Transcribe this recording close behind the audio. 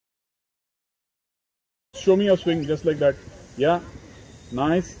show me your swing just like that. Yeah,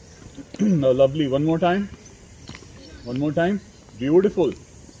 nice. No, lovely. One more time. One more time. Beautiful.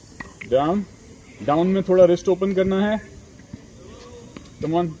 Down. Down में थोड़ा wrist open करना है.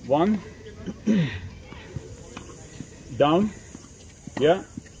 Come on. One. Down. Yeah.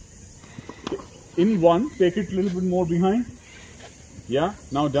 In one, take it a little bit more behind. Yeah.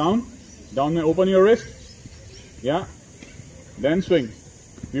 Now down. Down में open your wrist. Yeah. Then swing.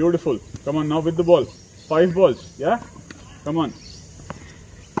 Beautiful. Come on now with the ball. 5 balls. Yeah. Come on.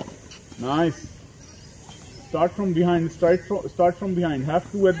 Nice. Start from behind. Start from behind.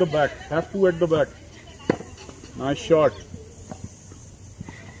 Have 2 at the back. Have 2 at the back. Nice shot.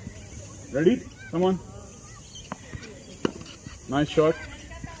 Ready? Come on. Nice shot.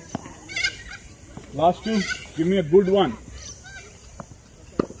 Last 2. Give me a good one.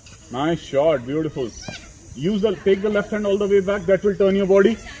 Nice shot. Beautiful. Take the left hand all the way back. That will turn your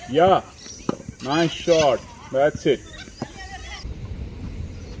body. Yeah. Nice shot. That's it.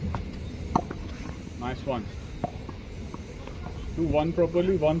 Nice one. Do one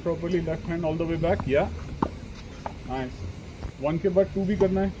properly. Left hand all the way back. Yeah. Nice. One के बाद 2 भी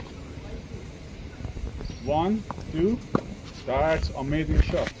करना है. 1, 2. That's amazing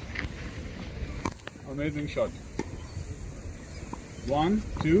shot. Amazing shot. 1,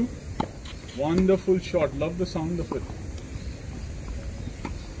 2. Wonderful shot. Love the sound of it.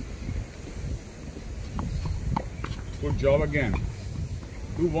 Good job again.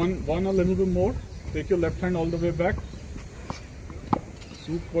 Do one a little bit more. Take your left hand all the way back.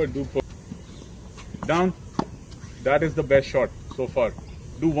 Super duper. Down. That is the best shot so far.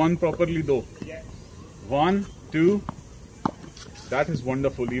 Do one properly though. 1, 2. That is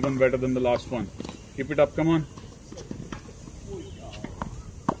wonderful. Even better than the last one. Keep it up. Come on.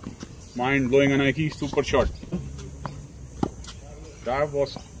 Mind blowing, Anaika. Super shot. That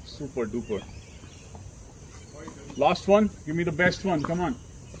was super duper. Last one. Give me the best one. Come on.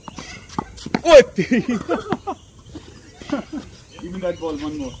 Oh! Give me that ball.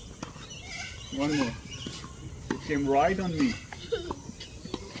 One more. One more. It came right on me.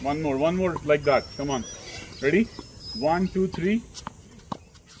 One more like that. Come on. Ready? 1, 2, 3.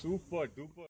 Super duper.